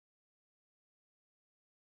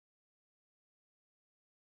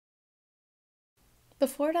The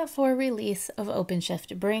 4.4 release of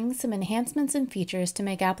OpenShift brings some enhancements and features to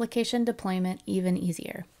make application deployment even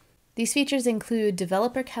easier. These features include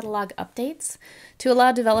developer catalog updates to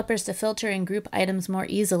allow developers to filter and group items more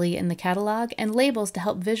easily in the catalog, and labels to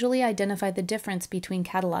help visually identify the difference between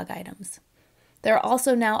catalog items. There are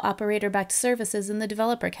also now operator-backed services in the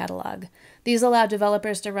developer catalog. These allow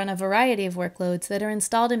developers to run a variety of workloads that are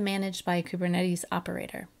installed and managed by a Kubernetes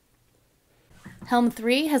operator. Helm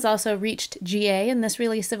 3 has also reached GA in this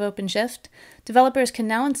release of OpenShift. Developers can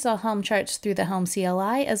now install Helm charts through the Helm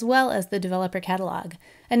CLI as well as the developer catalog,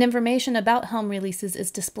 and information about Helm releases is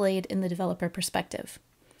displayed in the developer perspective.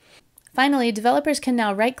 Finally, developers can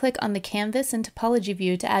now right-click on the canvas and topology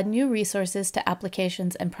view to add new resources to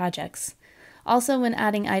applications and projects. Also, when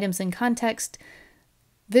adding items in context,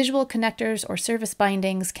 visual connectors or service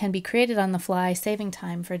bindings can be created on the fly, saving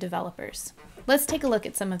time for developers. Let's take a look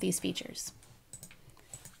at some of these features.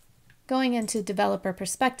 Going into developer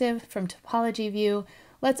perspective from topology view,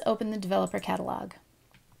 let's open the developer catalog.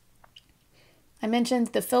 I mentioned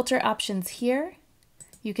the filter options here.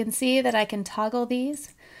 You can see that I can toggle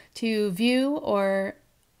these to view or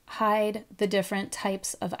hide the different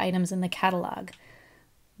types of items in the catalog.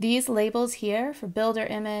 These labels here for builder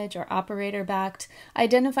image or operator backed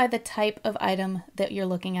identify the type of item that you're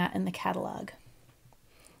looking at in the catalog.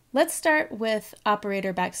 Let's start with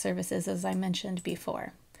operator backed services, as I mentioned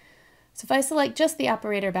before. So if I select just the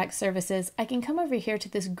operator-backed services, I can come over here to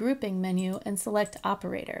this grouping menu and select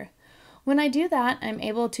operator. When I do that, I'm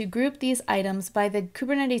able to group these items by the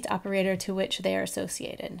Kubernetes operator to which they are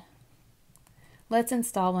associated. Let's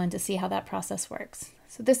install one to see how that process works.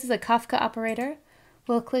 So this is a Kafka operator.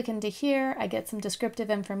 We'll click into here, I get some descriptive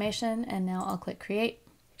information, and now I'll click create.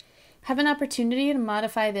 Have an opportunity to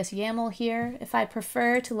modify this YAML here. If I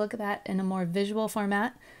prefer to look at that in a more visual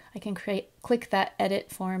format, I can click that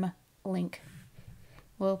edit form link.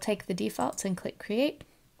 We'll take the defaults and click create.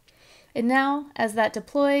 And now as that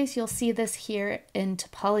deploys, you'll see this here in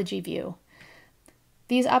topology view.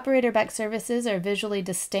 These operator-backed services are visually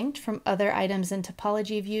distinct from other items in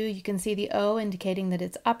topology view. You can see the O indicating that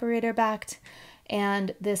it's operator-backed,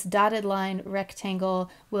 and this dotted line rectangle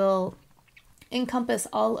will encompass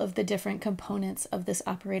all of the different components of this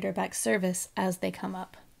operator-backed service as they come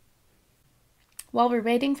up. While we're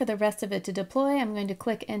waiting for the rest of it to deploy, I'm going to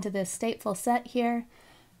click into this stateful set here,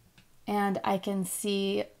 and I can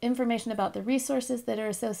see information about the resources that are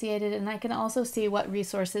associated, and I can also see what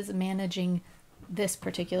resource is managing this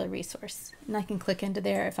particular resource. And I can click into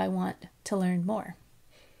there if I want to learn more.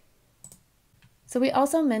 So we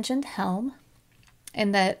also mentioned Helm,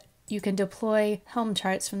 and that you can deploy Helm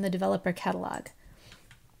charts from the developer catalog.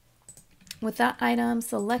 With that item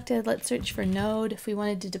selected, let's search for Node. If we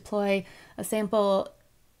wanted to deploy a sample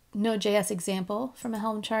Node.js example from a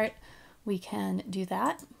Helm chart, we can do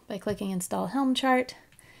that by clicking Install Helm Chart.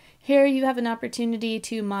 Here you have an opportunity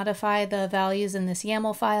to modify the values in this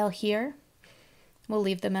YAML file here. We'll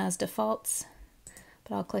leave them as defaults,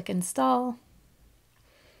 but I'll click Install.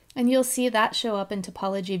 And you'll see that show up in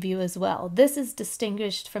topology view as well. This is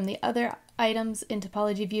distinguished from the other items in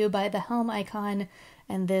topology view by the Helm icon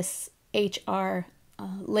and this HR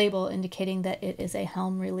label indicating that it is a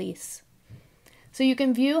Helm release. So you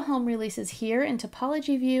can view Helm releases here in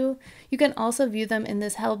topology view. You can also view them in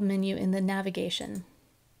this Helm menu in the navigation.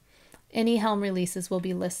 Any Helm releases will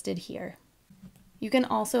be listed here. You can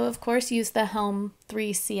also, of course, use the Helm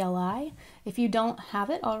 3 CLI. If you don't have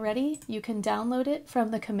it already, you can download it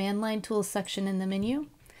from the command line tools section in the menu.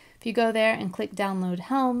 If you go there and click download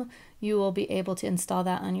Helm, you will be able to install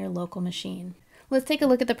that on your local machine. Let's take a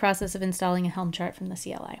look at the process of installing a Helm chart from the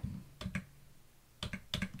CLI.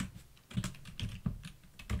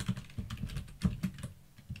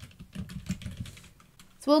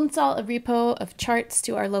 So we'll install a repo of charts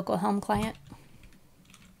to our local Helm client.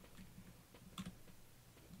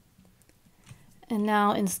 And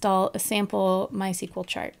now install a sample MySQL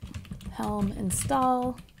chart. Helm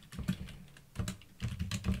install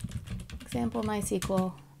example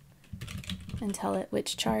MySQL and tell it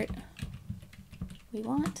which chart we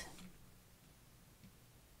want.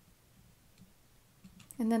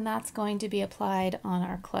 And then that's going to be applied on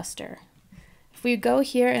our cluster. If we go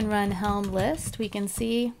here and run Helm list, we can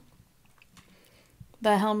see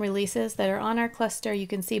the Helm releases that are on our cluster. You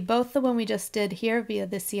can see both the one we just did here via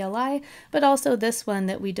the CLI, but also this one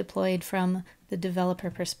that we deployed from the developer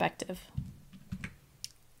perspective.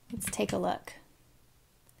 Let's take a look.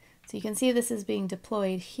 So you can see this is being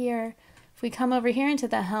deployed here. If we come over here into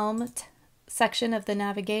the Helm section of the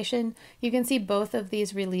navigation, you can see both of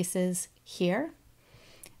these releases here.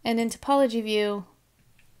 And in topology view,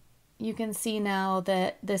 you can see now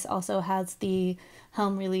that this also has the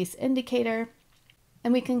Helm release indicator,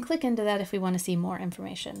 and we can click into that if we want to see more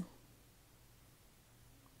information.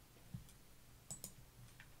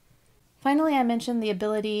 Finally, I mentioned the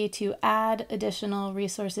ability to add additional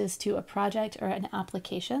resources to a project or an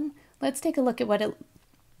application. Let's take a look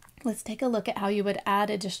at how you would add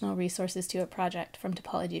additional resources to a project from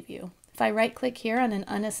Topology View. If I right-click here on an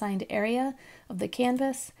unassigned area of the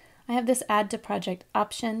canvas, I have this Add to Project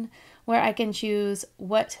option where I can choose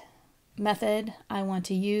what method I want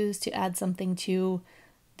to use to add something to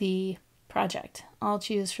the project. I'll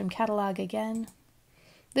choose from Catalog again.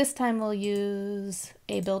 This time we'll use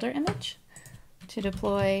a builder image to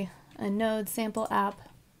deploy a node sample app.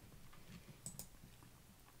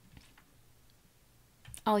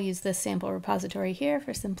 I'll use this sample repository here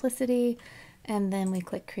for simplicity, and then we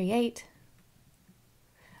click Create,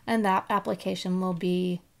 and that application will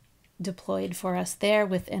be deployed for us there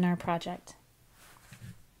within our project.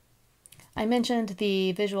 I mentioned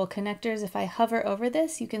the visual connectors. If I hover over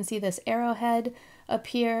this, you can see this arrowhead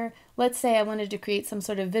appear. Let's say I wanted to create some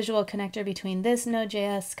sort of visual connector between this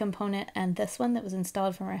Node.js component and this one that was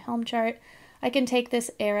installed from our Helm chart. I can take this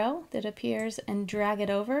arrow that appears and drag it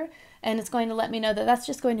over, and it's going to let me know that that's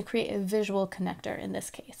just going to create a visual connector in this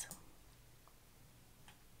case.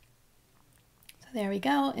 So there we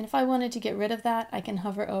go. And if I wanted to get rid of that, I can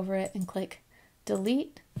hover over it and click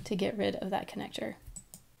Delete to get rid of that connector.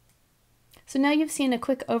 So now you've seen a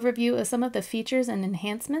quick overview of some of the features and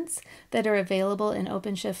enhancements that are available in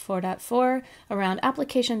OpenShift 4.4 around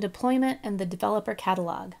application deployment and the developer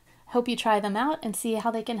catalog. I hope you try them out and see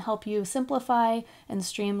how they can help you simplify and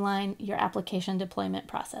streamline your application deployment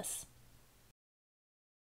process.